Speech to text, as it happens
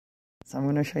So I'm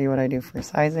going to show you what I do for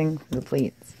sizing for the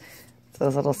pleats. So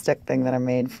this little stick thing that I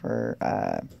made for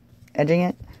edging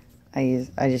it, I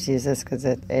just use this because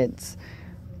it's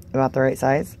about the right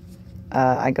size.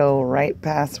 I go right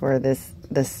past where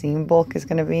the seam bulk is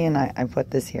going to be, and I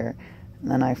put this here. And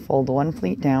then I fold one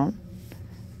pleat down,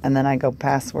 and then I go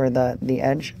past where the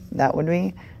edge that would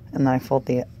be, and then I fold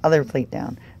the other pleat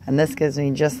down. And this gives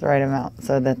me just the right amount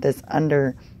so that this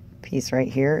under piece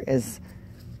right here is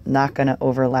not going to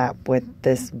overlap with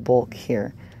this bulk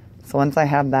here. So once I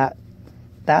have that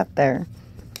there,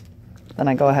 then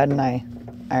I go ahead and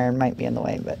iron might be in the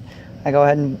way, but I go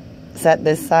ahead and set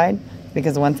this side,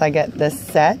 because once I get this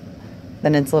set,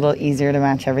 then it's a little easier to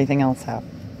match everything else out.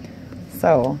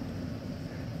 So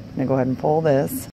I'm going to go ahead and pull this.